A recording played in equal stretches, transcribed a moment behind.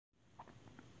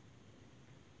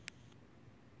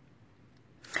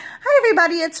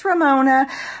everybody, it's Ramona.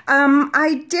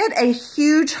 I did a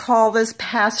huge haul this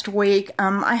past week.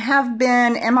 I have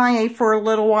been MIA for a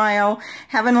little while,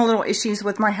 having a little issues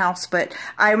with my house, but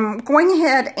I'm going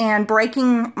ahead and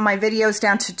breaking my videos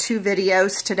down to 2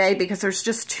 videos today because there's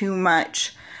just too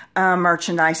much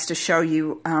merchandise to show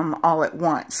you all at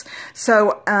once.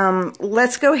 So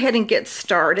let's go ahead and get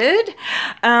started.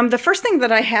 The first thing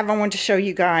that I want to show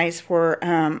you guys were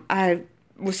I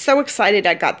was so excited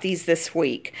I got these this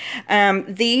week.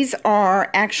 These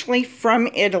are actually from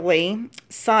Italy,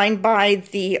 signed by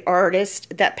the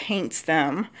artist that paints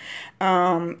them.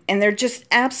 And they're just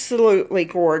absolutely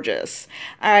gorgeous.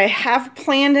 I have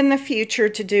planned in the future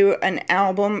to do an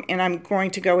album, and I'm going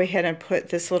to go ahead and put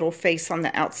this little face on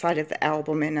the outside of the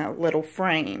album in a little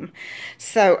frame.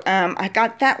 So I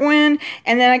got that one,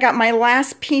 and then I got my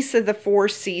last piece of the 4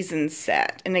 Seasons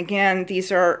set. And again,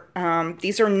 these are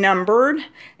numbered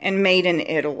and made in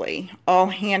Italy, all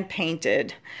hand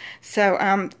painted. So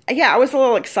yeah, I was a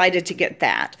little excited to get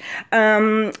that.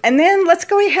 And then let's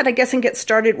go ahead, I guess, and get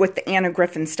started with the Anna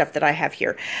Griffin stuff that I have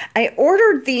here. I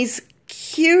ordered these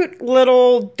cute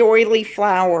little doily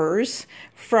flowers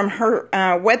from her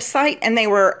website, and they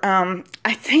were,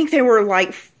 I think they were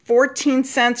like 14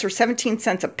 cents or 17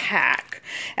 cents a pack.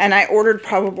 And I ordered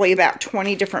probably about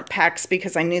 20 different packs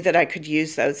because I knew that I could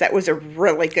use those. That was a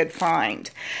really good find.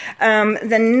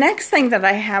 The next thing that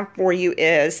I have for you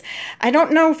is, I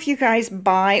don't know if you guys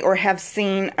buy or have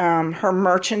seen her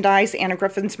merchandise, Anna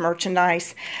Griffin's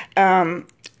merchandise,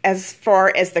 as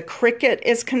far as the Cricut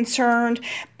is concerned.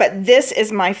 But this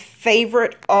is my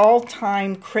favorite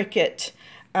all-time Cricut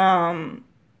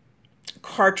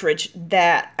cartridge.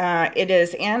 That it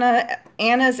is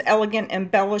Anna's Elegant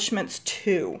Embellishments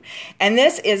 2, and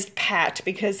this is packed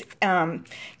because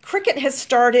Cricut has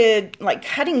started like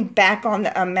cutting back on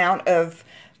the amount of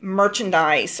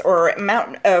merchandise or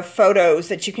amount of photos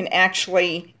that you can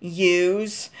actually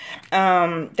use.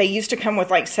 They used to come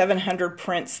with like 700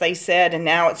 prints, they said, and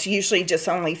now it's usually just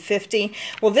only 50.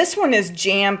 Well, this one is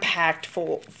jam-packed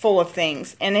full of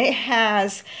things, and it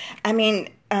has, I mean,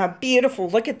 beautiful.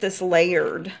 Look at this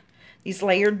these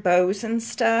layered bows and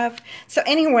stuff. So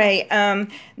anyway,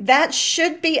 that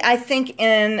should be, I think,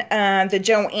 in the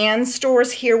Joann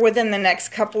stores here within the next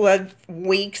couple of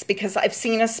weeks, because I've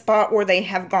seen a spot where they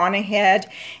have gone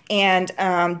ahead and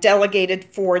delegated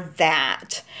for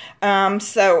that.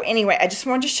 So anyway, I just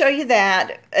wanted to show you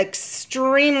that.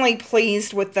 Extremely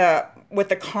pleased with the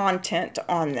content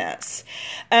on this.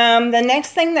 The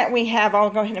next thing that we have, I'll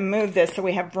go ahead and move this so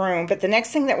we have room, but the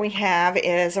next thing that we have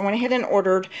is, I went ahead and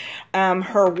ordered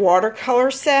her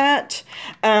watercolor set,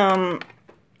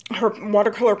 her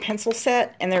watercolor pencil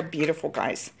set, and they're beautiful,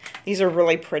 guys. These are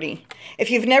really pretty. If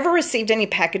you've never received any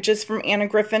packages from Anna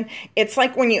Griffin, it's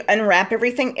like when you unwrap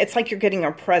everything, it's like you're getting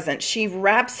a present. She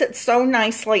wraps it so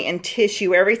nicely in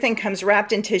tissue. Everything comes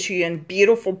wrapped in tissue in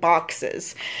beautiful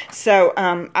boxes. So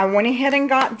I went ahead and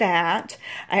got that.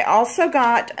 I also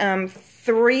got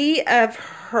 3 of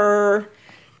her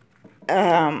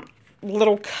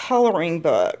little coloring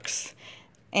books.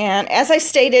 And as I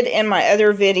stated in my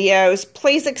other videos,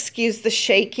 please excuse the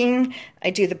shaking. I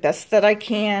do the best that I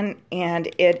can,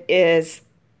 and it is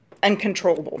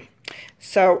uncontrollable.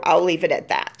 So I'll leave it at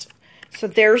that. So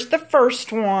there's the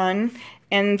first one,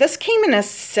 and this came in a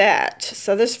set.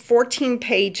 So there's 14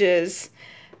 pages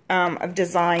of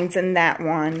designs in that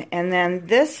one. And then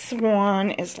this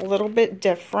one is a little bit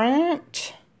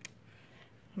different.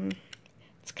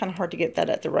 It's kind of hard to get that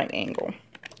at the right angle.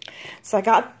 So I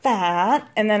got that,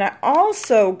 and then I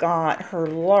also got her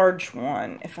large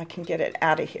one, if I can get it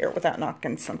out of here without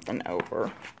knocking something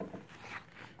over.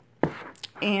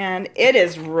 And it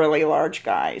is really large,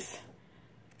 guys.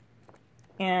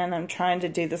 And I'm trying to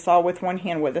do this all with one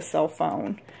hand with a cell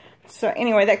phone. So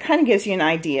anyway, that kind of gives you an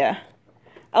idea.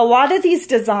 A lot of these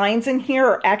designs in here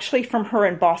are actually from her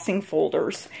embossing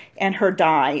folders and her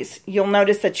dies. You'll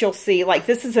notice that you'll see, like,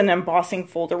 this is an embossing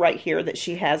folder right here that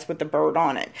she has with the bird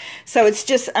on it. So it's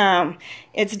just,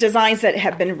 it's designs that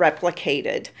have been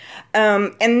replicated.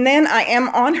 And then I am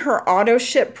on her auto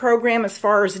ship program as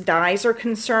far as dies are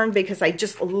concerned, because I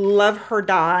just love her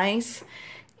dies.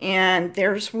 And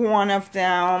there's one of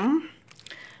them.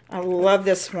 I love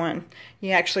this one.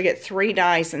 You actually get 3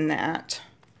 dies in that.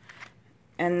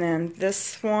 And then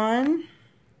this one.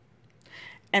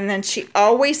 And then she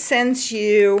always sends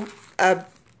you a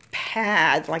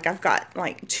pad. Like, I've got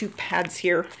like 2 pads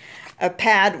here. A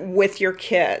pad with your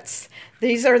kits.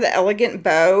 These are the elegant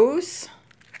bows.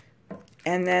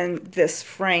 And then this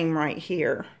frame right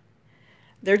here.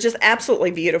 They're just absolutely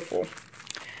beautiful.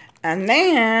 And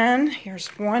then here's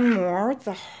one more,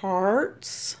 the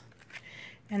hearts.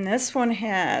 And this one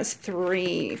has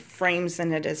 3 frames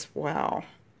in it as well.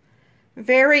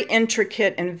 Very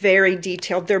intricate and very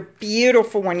detailed. They're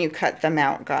beautiful when you cut them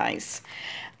out, guys.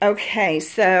 Okay,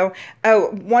 so,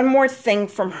 oh, one more thing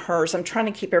from hers. I'm trying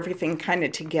to keep everything kind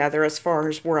of together as far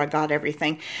as where I got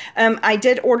everything. I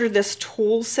did order this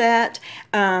tool set.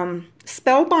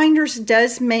 Spellbinders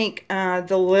does make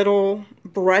the little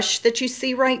brush that you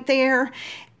see right there.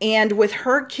 And with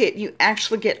her kit, you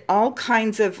actually get all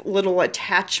kinds of little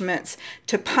attachments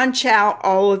to punch out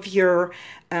all of your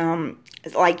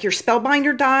like your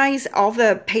spellbinder dies, all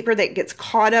the paper that gets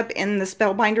caught up in the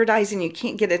spellbinder dies and you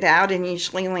can't get it out, and you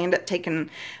usually end up taking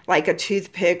like a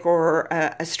toothpick or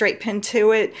a straight pin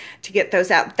to it to get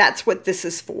those out. That's what this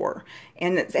is for.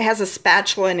 And it has a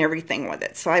spatula and everything with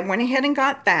it. So I went ahead and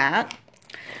got that.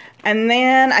 And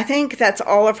then I think that's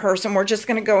all of hers, and we're just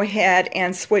going to go ahead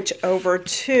and switch over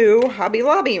to Hobby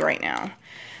Lobby right now.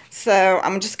 So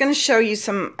I'm just going to show you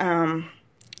some of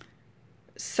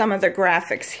the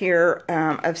graphics here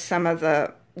of some of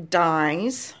the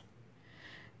dies.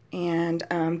 And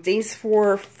these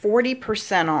were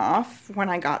 40% off when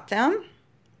I got them.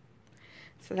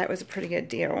 So that was a pretty good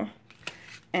deal.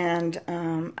 And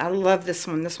I love this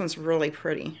one. This one's really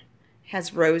pretty. It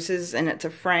has roses and it's a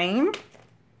frame.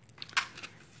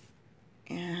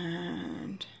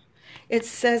 And it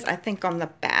says, I think on the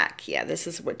back, yeah, this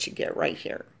is what you get right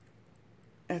here.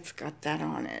 It's got that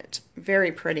on it.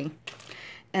 Very pretty.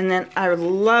 And then I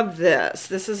love this.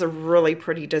 This is a really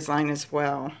pretty design as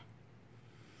well.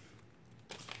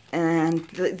 And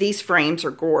these frames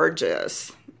are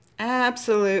gorgeous.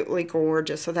 Absolutely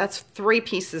gorgeous. So that's 3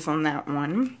 pieces on that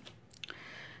one.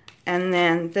 And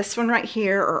then this one right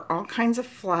here are all kinds of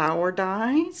flower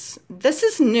dies. This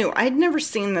is new. I'd never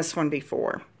seen this one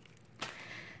before.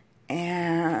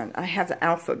 And I have the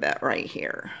alphabet right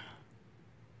here.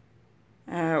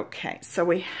 Okay, so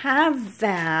we have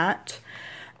that.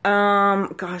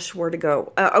 Gosh, where to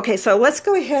go? Okay, so let's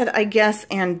go ahead, I guess,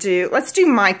 and let's do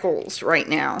Michael's right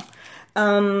now.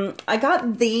 I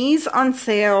got these on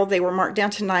sale. They were marked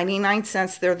down to 99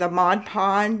 cents. They're the Mod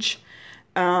Podge.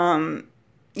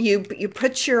 You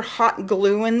put your hot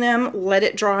glue in them, let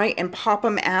it dry, and pop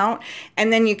them out,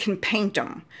 and then you can paint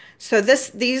them. So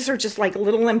these are just like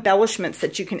little embellishments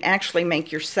that you can actually make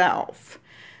yourself.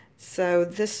 So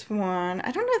this one,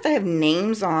 I don't know if they have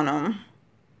names on them.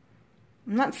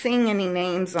 I'm not seeing any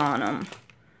names on them.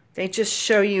 They just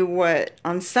show you what,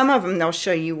 on some of them they'll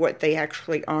show you what they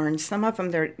actually are, and some of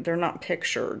them they're not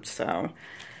pictured. So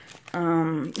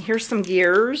here's some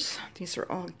gears. These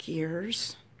are all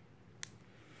gears.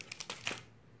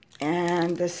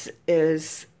 And this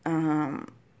is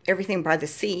Everything by the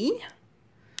Sea.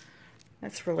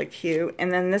 That's really cute.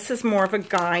 And then this is more of a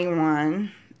guy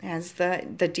one. It has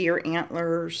the deer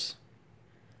antlers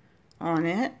on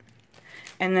it.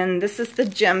 And then this is the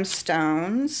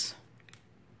gemstones,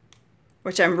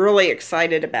 which I'm really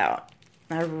excited about.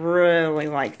 I really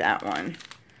like that one.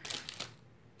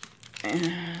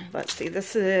 And let's see,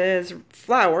 this is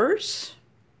flowers.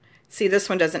 See, this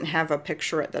one doesn't have a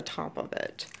picture at the top of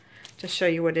it to show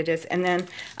you what it is. And then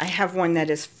I have one that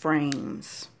is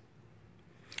frames.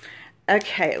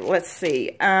 Okay, let's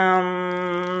see.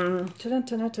 I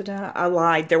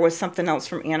lied. There was something else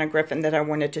from Anna Griffin that I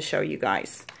wanted to show you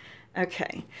guys.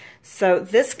 Okay, so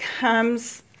this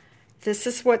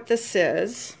is what this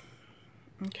is.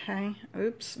 Okay,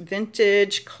 oops,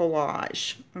 vintage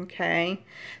collage. Okay,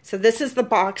 so this is the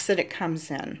box that it comes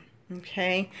in.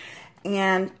 Okay,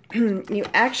 and you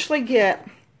actually get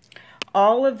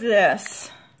all of this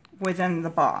within the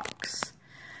box.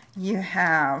 You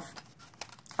have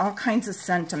all kinds of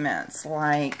sentiments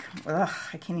like, ugh,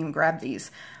 I can't even grab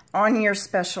these. On your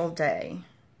special day.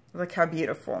 Look how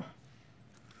beautiful.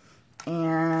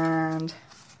 And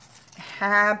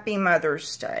Happy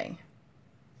Mother's Day.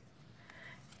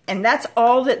 And that's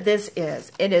all that this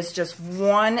is. It is just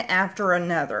one after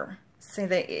another. See,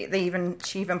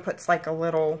 she even puts like a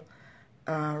little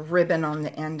ribbon on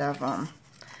the end of them.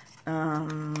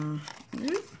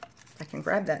 If I can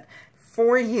grab that.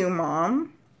 For you,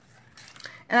 Mom.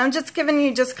 And I'm just giving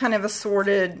you just kind of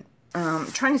assorted,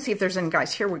 trying to see if there's any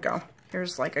guys. Here we go.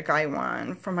 Here's like a guy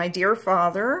one. For my dear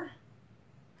father.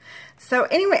 So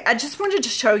anyway, I just wanted to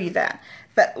show you that.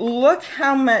 But look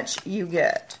how much you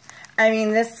get. I mean,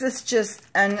 this is just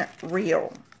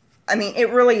unreal. I mean,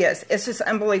 it really is. It's just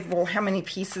unbelievable how many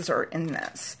pieces are in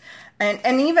this.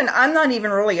 And even, I'm not even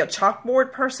really a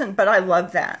chalkboard person, but I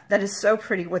love that. That is so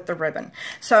pretty with the ribbon.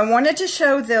 So I wanted to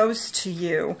show those to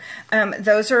you.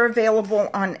 Those are available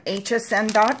on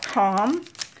hsn.com.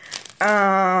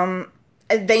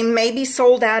 They may be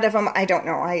sold out of them. I don't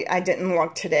know. I didn't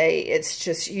look today. It's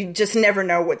just, you just never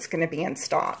know what's going to be in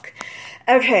stock.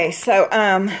 Okay, so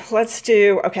let's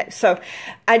do, okay, so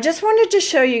I just wanted to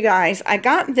show you guys, I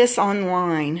got this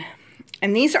online.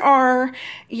 And these are,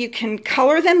 you can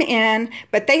color them in,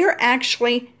 but they are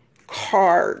actually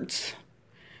cards.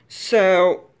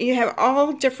 So you have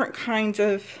all different kinds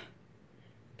of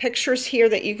pictures here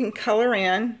that you can color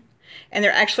in. And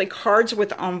they're actually cards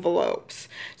with envelopes.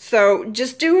 So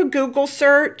just do a Google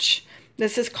search.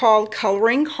 This is called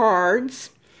Coloring Cards.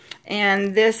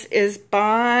 And this is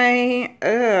by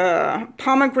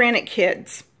Pomegranate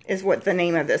Kids is what the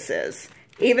name of this is.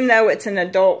 Even though it's an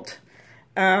adult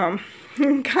kind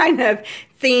of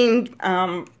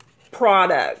themed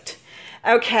product.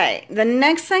 Okay, the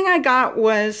next thing I got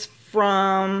was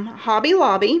from Hobby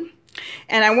Lobby.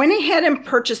 And I went ahead and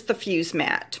purchased the fuse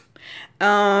mat.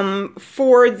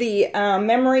 For the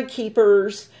Memory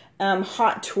Keepers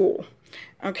hot tool,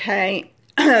 okay,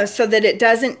 so that it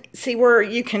doesn't, see where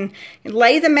you can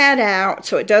lay the mat out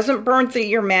so it doesn't burn through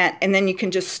your mat, and then you can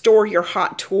just store your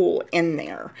hot tool in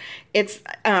there. It's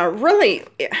really,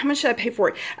 how much did I pay for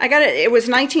it? I got it, it was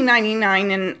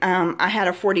 $19.99, and I had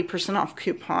a 40% off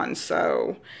coupon,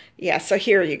 so yeah, so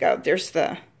here you go, there's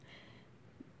the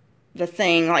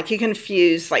thing, like you can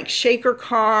fuse like shaker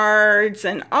cards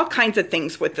and all kinds of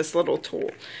things with this little tool.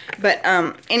 But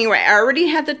anyway, I already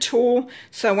had the tool,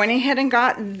 so I went ahead and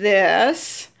got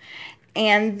this.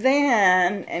 And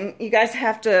then, and you guys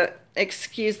have to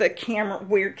excuse the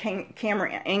weird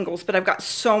camera angles, but I've got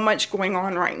so much going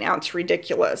on right now, it's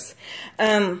ridiculous.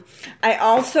 I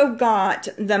also got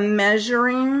the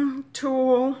measuring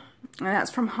tool, and that's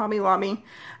from Hobby Lobby.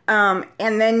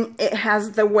 And then it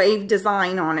has the wave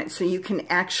design on it, so you can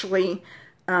actually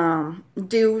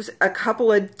do a couple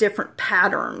of different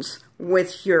patterns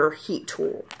with your heat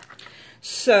tool.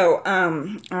 So,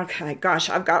 okay, gosh,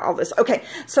 I've got all this. Okay,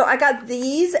 so I got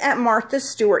these at Martha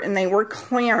Stewart, and they were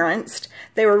clearanced.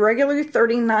 They were regularly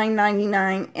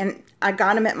 $39.99, and I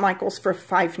got them at Michael's for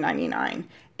 $5.99.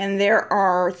 And there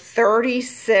are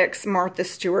 36 Martha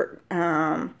Stewart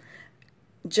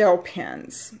gel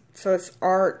pens. So it's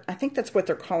art, I think that's what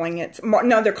they're calling it.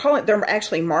 No, they're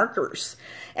actually markers.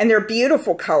 And they're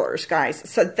beautiful colors, guys.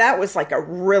 So that was like a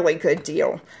really good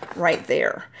deal right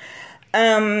there.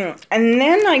 And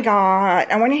then I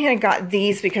went ahead and got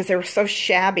these because they were so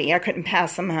shabby, I couldn't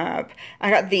pass them up. I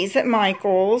got these at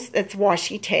Michael's. It's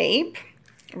washi tape.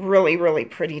 Really, really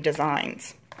pretty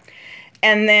designs.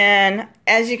 And then,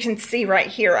 as you can see right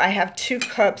here, I have 2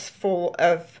 cups full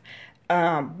of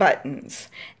buttons.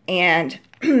 And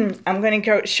I'm going to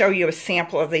go show you a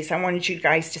sample of these. I wanted you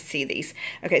guys to see these.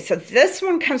 Okay, so this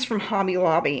one comes from Hobby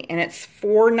Lobby, and it's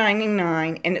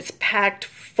 $4.99, and it's packed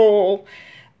full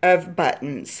of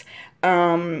buttons.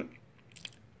 Then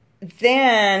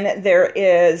there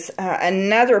is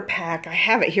another pack. I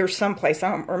have it here someplace.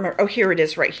 I don't remember. Oh, here it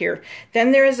is right here.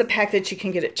 Then there is a pack that you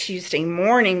can get at Tuesday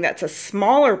Morning. That's a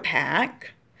smaller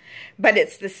pack, but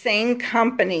it's the same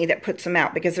company that puts them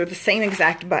out because they're the same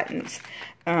exact buttons.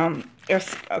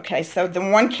 Okay, so the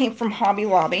one came from Hobby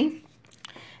Lobby,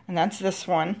 and that's this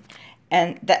one.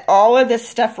 And all of this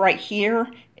stuff right here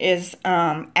is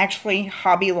actually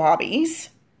Hobby Lobby's,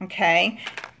 okay?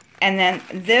 And then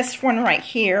this one right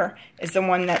here is the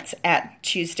one that's at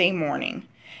Tuesday Morning.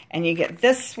 And you get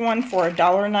this one for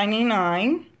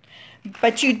 $1.99.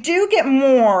 But you do get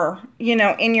more, you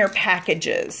know, in your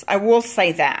packages. I will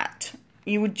say that.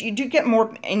 You do get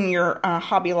more in your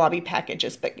Hobby Lobby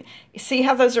packages, but you see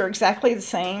how those are exactly the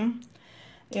same?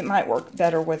 It might work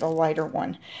better with a lighter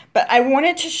one. But I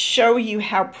wanted to show you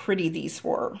how pretty these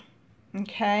were,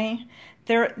 okay?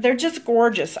 They're just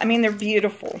gorgeous. I mean, they're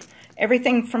beautiful.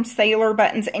 Everything from sailor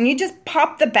buttons, and you just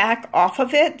pop the back off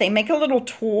of it. They make a little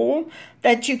tool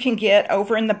that you can get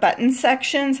over in the button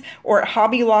sections, or at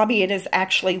Hobby Lobby it is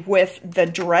actually with the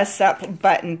dress-up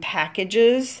button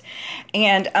packages,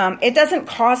 and it doesn't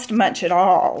cost much at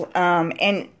all,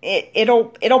 and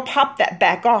it'll pop that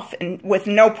back off and with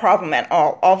no problem at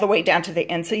all the way down to the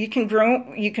end. So you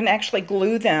can actually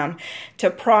glue them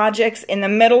to projects. In the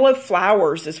middle of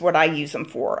flowers is what I use them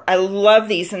for. I love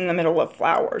these in the middle of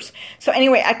flowers. So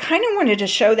anyway, I kind of wanted to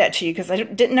show that to you because I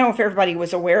didn't know if everybody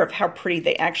was aware of how pretty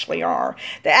they actually are.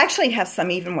 They actually have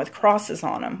some even with crosses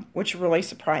on them, which really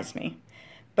surprised me.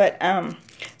 But,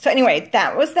 so anyway,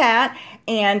 that was that.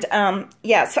 And,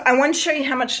 yeah, so I want to show you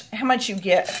how much you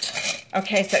get.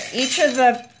 Okay, so each of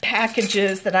the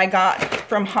packages that I got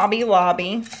from Hobby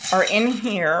Lobby are in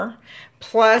here,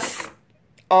 plus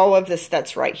all of this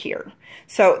that's right here.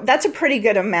 So that's a pretty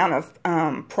good amount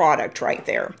of product right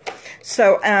there.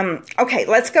 So, okay,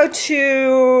 let's go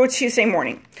to Tuesday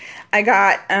morning. I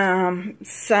got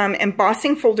some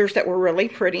embossing folders that were really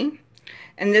pretty.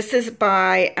 And this is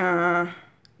by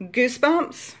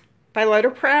Goosebumps by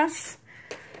Letterpress.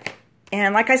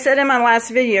 And like I said in my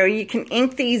last video, you can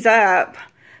ink these up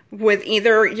with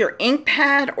either your ink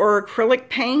pad or acrylic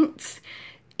paints.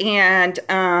 And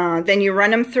then you run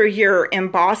them through your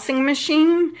embossing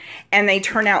machine, and they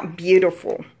turn out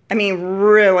beautiful. I mean,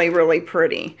 really, really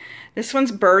pretty. This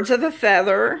one's Birds of a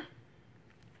Feather.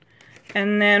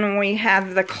 And then we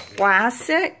have the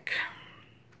classic,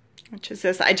 which is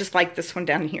this. I just like this one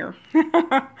down here.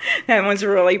 That one's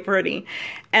really pretty.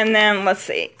 And then, let's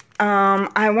see.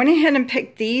 I went ahead and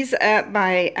picked these up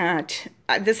by,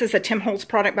 this is a Tim Holtz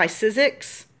product by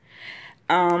Sizzix.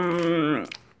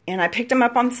 And I picked them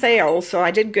up on sale, so I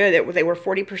did good. They were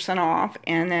 40% off.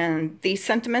 And then these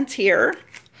sentiments here.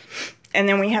 And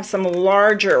then we have some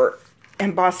larger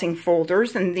embossing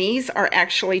folders. And these are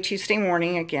actually Tuesday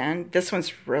morning again. This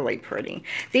one's really pretty.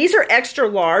 These are extra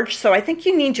large, so I think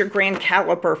you need your grand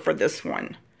caliper for this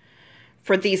one.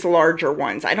 For these larger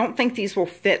ones. I don't think these will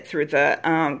fit through the...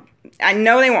 I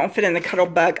know they won't fit in the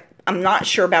Cuttlebug. I'm not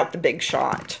sure about the Big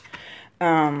Shot.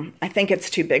 I think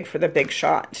it's too big for the Big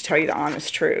Shot, to tell you the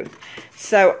honest truth.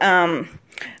 So,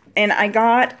 and I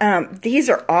got, these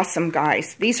are awesome,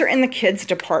 guys. These are in the kids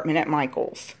department at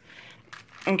Michael's.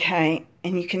 Okay,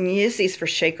 and you can use these for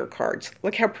shaker cards.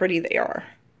 Look how pretty they are.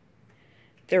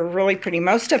 They're really pretty.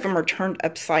 Most of them are turned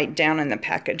upside down in the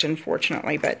package,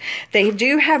 unfortunately, but they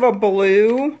do have a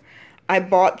blue. I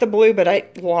bought the blue, but I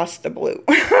lost the blue.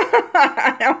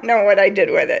 I don't know what I did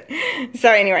with it.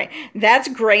 So anyway, that's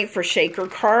great for shaker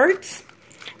cards.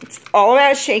 It's all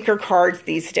about shaker cards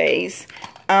these days.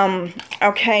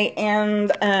 Okay,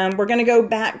 and we're going to go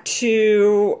back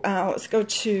to, let's go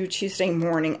to Tuesday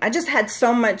morning. I just had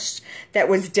so much that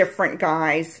was different,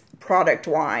 guys,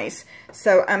 product-wise.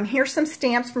 So here's some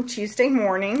stamps from Tuesday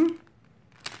morning.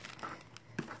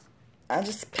 I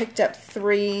just picked up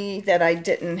 3 that I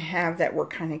didn't have that were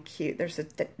kind of cute. There's a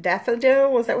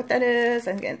daffodil. Is that what that is?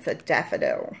 I think it's a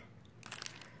daffodil.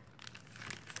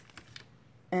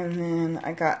 And then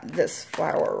I got this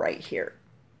flower right here.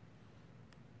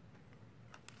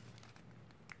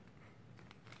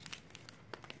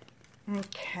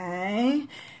 Okay.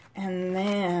 And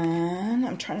then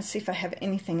I'm trying to see if I have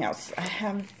anything else. I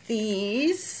have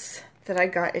these that I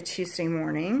got at Tuesday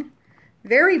morning.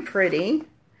 Very pretty.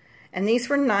 And these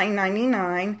were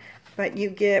 $9.99, but you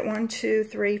get 1, 2,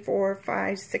 3, 4,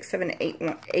 5, 6, 7,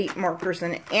 8 markers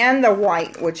in it, and the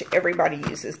white, which everybody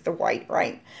uses the white,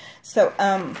 right? So,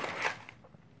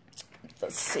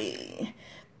 let's see.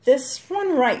 This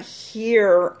one right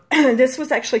here, this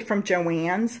was actually from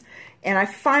Joann's, and I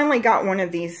finally got one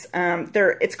of these.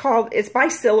 It's by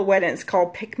Silhouette, and it's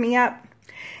called Pick Me Up.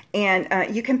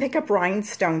 And you can pick up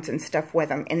rhinestones and stuff with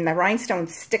them, and the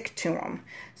rhinestones stick to them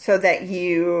so that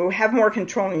you have more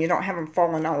control and you don't have them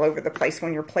falling all over the place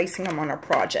when you're placing them on a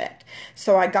project.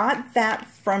 So I got that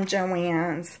from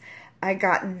Joann's. I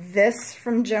got this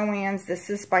from Joann's. This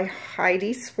is by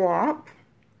Heidi Swap.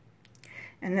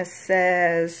 And this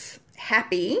says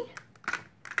Happy.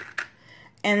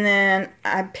 And then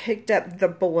I picked up the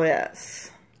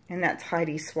Bliss. And that's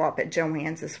Heidi Swap at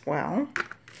Joann's as well.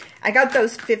 I got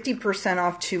those 50%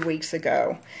 off 2 weeks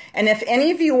ago. And if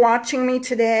any of you watching me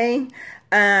today,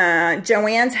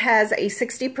 Joann's has a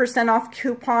 60% off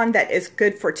coupon that is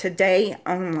good for today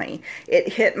only.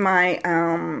 It hit my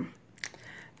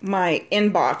my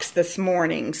inbox this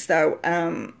morning. So,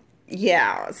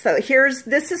 yeah. So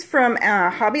this is from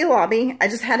Hobby Lobby. I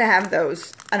just had to have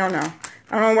those. I don't know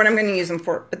what I'm going to use them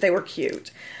for, but they were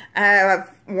cute. I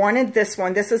wanted this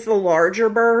one. This is the larger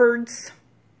birds.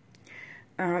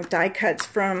 Die cuts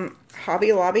from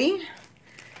Hobby Lobby.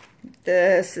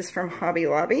 This is from Hobby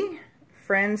Lobby.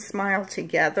 Friends Smile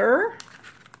Together.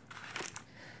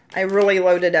 I really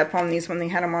loaded up on these when they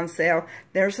had them on sale.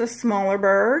 There's the smaller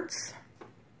birds.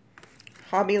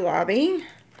 Hobby Lobby.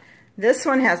 This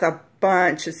one has a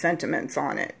bunch of sentiments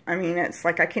on it. I mean, it's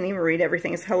like I can't even read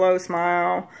everything. It's hello,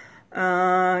 smile,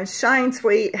 shine,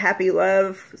 sweet, happy,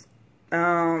 love.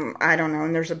 I don't know,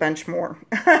 and there's a bunch more.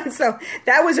 So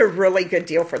that was a really good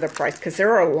deal for the price because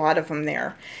there are a lot of them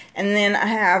there. And then I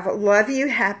have Love You,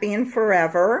 Happy, and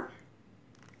Forever.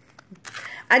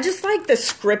 I just like the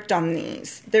script on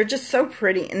these. They're just so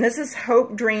pretty. And this is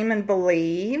Hope, Dream, and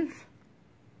Believe.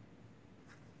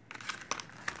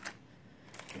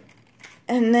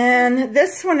 And then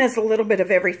this one is a little bit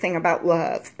of everything about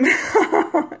love.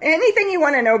 Anything you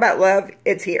want to know about love,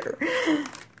 it's here.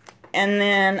 And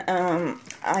then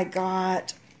I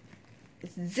got,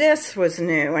 this was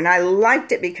new, and I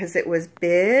liked it because it was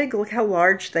big. Look how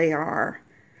large they are.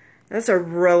 Those are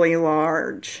really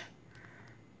large.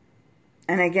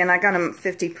 And again, I got them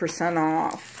 50%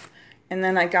 off. And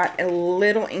then I got a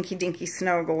little Inky Dinky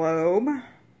snow globe.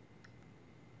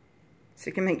 So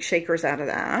you can make shakers out of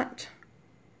that.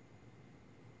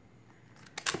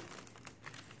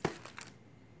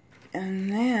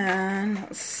 And then,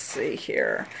 let's see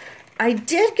here. I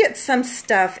did get some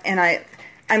stuff, and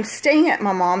I'm staying at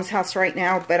my mom's house right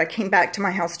now, but I came back to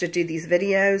my house to do these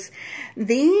videos.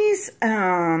 These,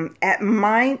 at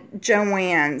my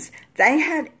Joann's, they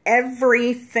had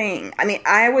everything. I mean,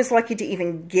 I was lucky to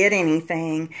even get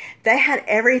anything. They had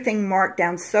everything marked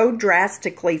down so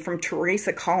drastically from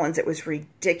Teresa Collins, it was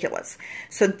ridiculous.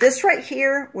 So this right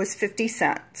here was 50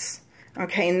 cents.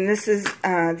 Okay, and this is,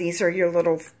 these are your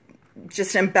little,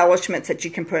 just embellishments that you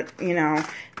can put, you know,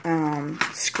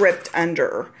 script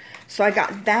under. So I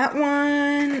got that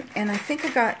one, and I think I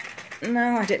got,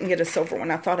 no, I didn't get a silver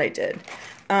one. I thought I did.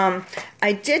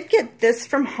 I did get this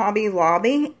from Hobby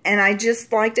Lobby, and I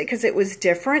just liked it because it was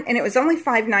different, and it was only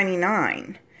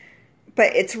 $5.99.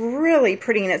 But it's really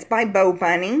pretty, and it's by Bo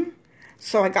Bunny.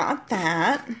 So I got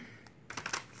that.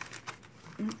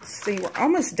 Let's see, we're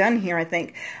almost done here, I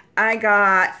think. I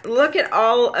got, look at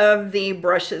all of the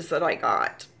brushes that I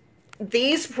got.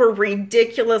 These were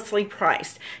ridiculously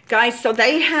priced. Guys, so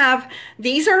they have,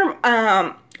 these are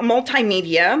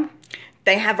multimedia.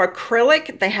 They have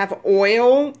acrylic, they have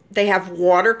oil, they have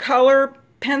watercolor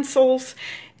pencils.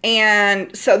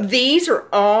 And so these are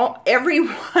all, every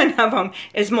one of them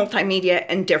is multimedia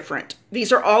and different.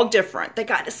 These are all different. They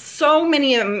got so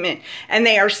many of them, and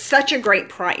they are such a great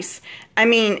price. I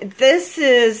mean, this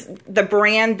is the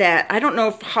brand that, I don't know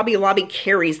if Hobby Lobby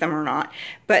carries them or not,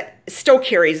 but still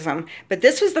carries them. But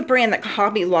this was the brand that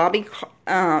Hobby Lobby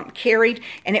carried,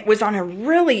 and it was on a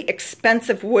really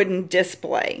expensive wooden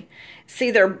display.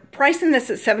 See, they're pricing this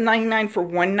at $7.99 for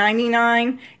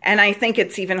 $1.99, and I think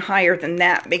it's even higher than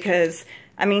that because,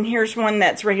 I mean, here's one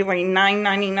that's regularly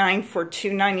 $9.99 for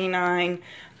 $2.99.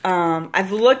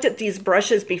 I've looked at these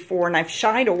brushes before, and I've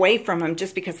shied away from them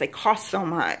just because they cost so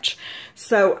much.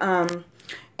 So,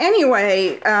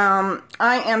 anyway, I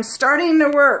am starting to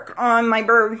work on my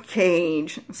bird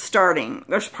cage. Starting.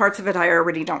 There's parts of it I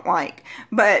already don't like.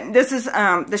 But this is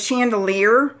the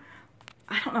chandelier.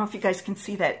 I don't know if you guys can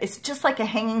see that. It's just like a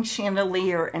hanging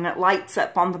chandelier, and it lights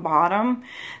up on the bottom.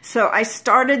 So I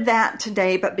started that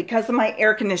today, but because of my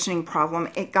air conditioning problem,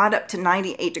 it got up to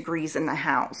 98 degrees in the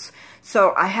house.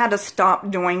 So I had to stop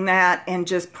doing that and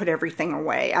just put everything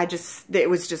away. It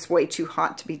was just way too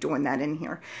hot to be doing that in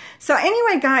here. So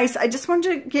anyway, guys, I just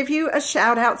wanted to give you a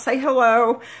shout out, say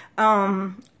hello.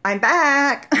 I'm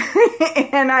back,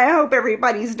 and I hope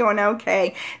everybody's doing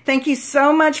okay. Thank you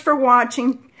so much for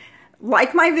watching.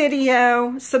 Like my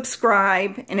video,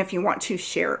 subscribe, and if you want to,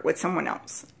 share it with someone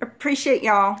else. Appreciate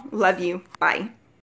y'all. Love you. Bye.